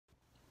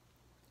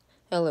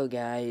Hello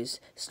guys,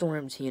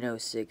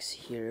 StormTN06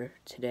 here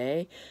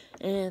today,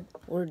 and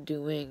we're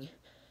doing,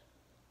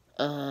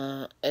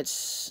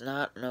 it's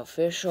not an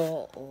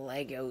official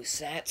Lego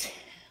set.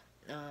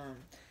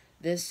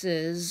 This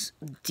is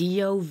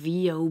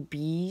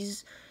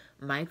dOvOb's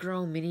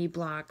Micro Mini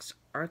Blocks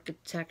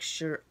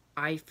Architecture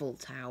Eiffel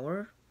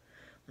Tower,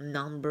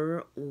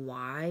 number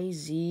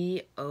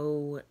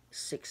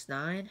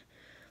YZ069,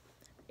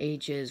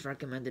 age is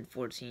recommended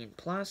 14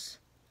 plus.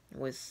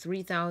 With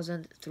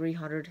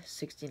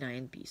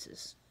 3,369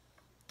 pieces.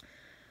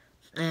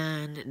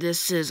 And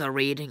this is a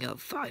rating of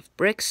 5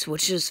 bricks,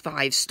 which is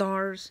 5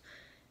 stars.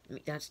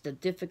 That's the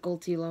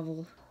difficulty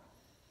level.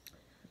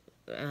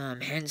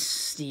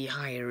 Hence the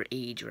higher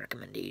age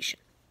recommendation.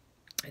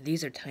 And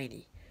these are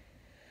tiny.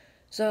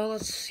 So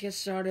let's get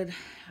started.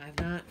 I've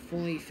not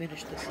fully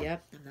finished this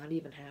yet. I'm not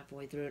even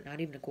halfway through it,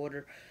 not even a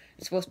quarter.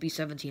 It's supposed to be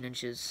 17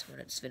 inches when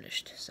it's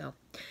finished. So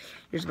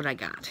here's what I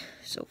got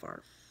so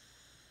far.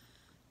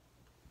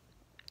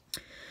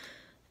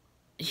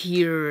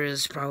 Here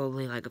is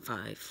probably like a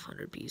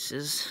 500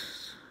 pieces.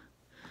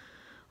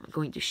 I'm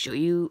going to show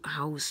you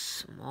how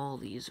small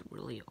these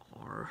really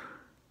are.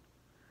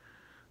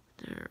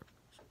 There.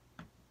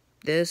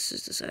 This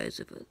is the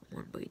size of a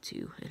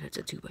 1x2, and it's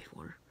a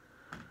 2x4.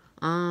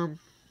 Pull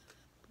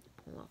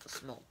off a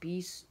small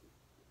piece.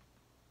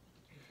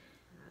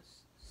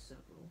 That's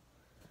several.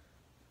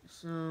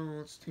 So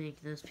let's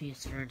take this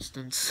piece for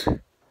instance.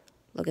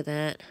 Look at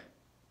that.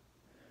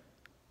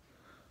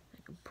 I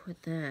can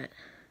put that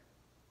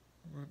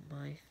on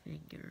my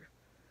finger.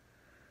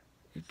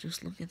 And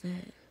just look at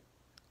that.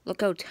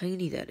 Look how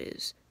tiny that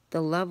is.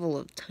 The level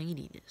of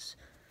tininess.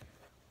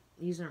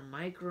 These are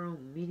micro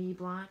mini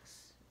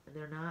blocks. And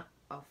they're not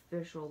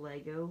official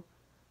Lego.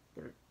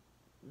 They're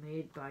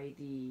made by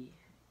the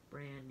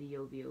brand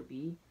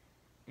dOvOb.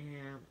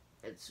 And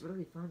it's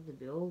really fun to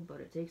build,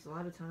 but it takes a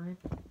lot of time.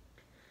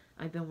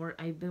 I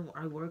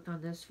worked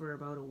on this for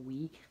about a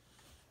week.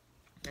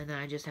 And then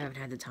I just haven't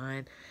had the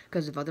time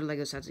because of other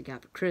Lego sets I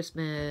got for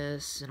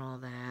Christmas and all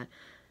that.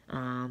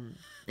 And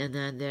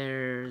then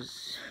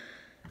there's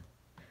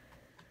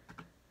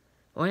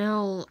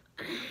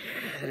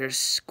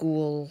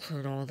school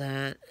and all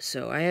that.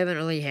 So I haven't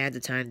really had the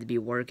time to be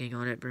working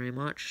on it very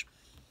much.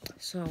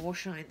 So we'll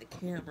shine the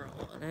camera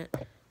on it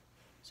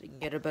so you can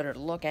get a better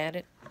look at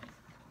it.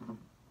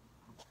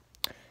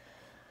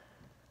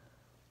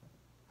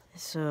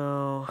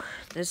 So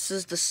this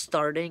is the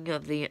starting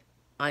of the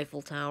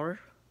Eiffel Tower.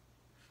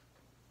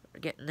 We're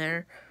getting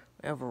there.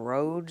 We have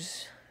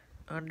roads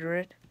under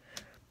it.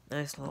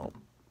 Nice little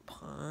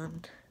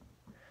pond.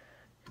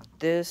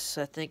 This,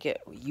 I think it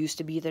used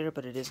to be there,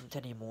 but it isn't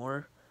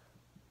anymore.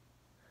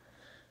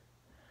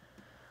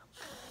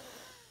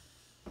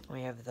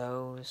 We have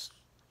those.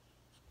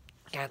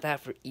 Got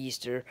that for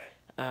Easter.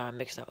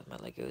 Mixed up with my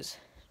Legos.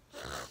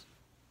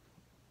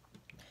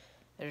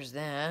 There's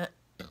that.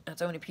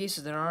 That's how many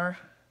pieces there are.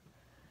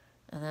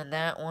 And then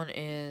that one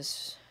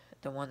is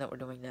the one that we're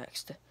doing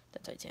next. The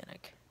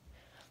Titanic.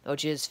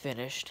 Which is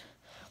finished.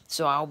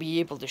 So I'll be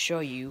able to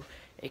show you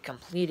a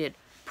completed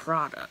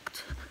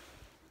product.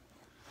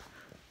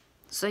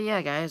 So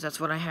yeah guys, that's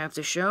what I have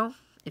to show.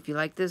 If you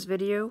like this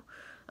video,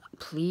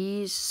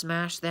 please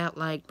smash that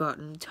like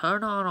button.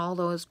 Turn on all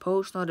those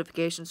post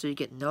notifications so you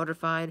get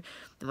notified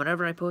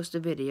whenever I post a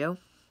video.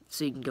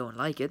 So you can go and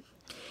like it.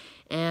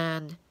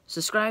 And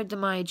subscribe to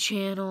my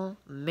channel.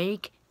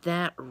 Make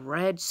that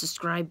red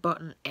subscribe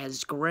button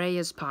as gray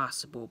as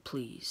possible,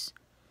 please.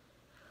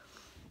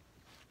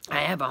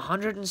 I have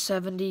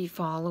 170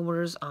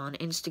 followers on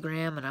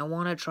Instagram, and I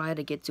want to try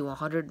to get to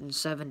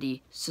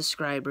 170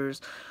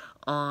 subscribers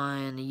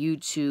on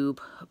YouTube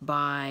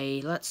by,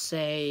 let's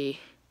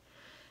say,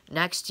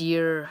 next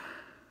year,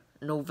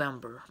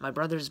 November, my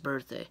brother's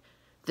birthday.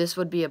 This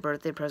would be a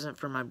birthday present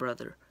for my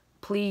brother.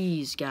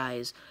 Please,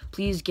 guys,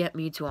 please get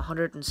me to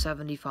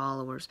 170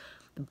 followers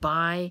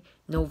by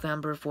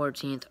November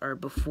 14th or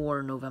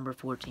before November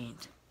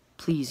 14th.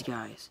 Please,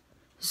 guys.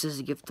 This is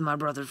a gift to my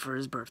brother for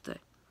his birthday.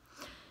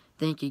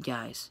 Thank you,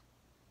 guys.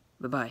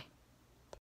 Bye-bye.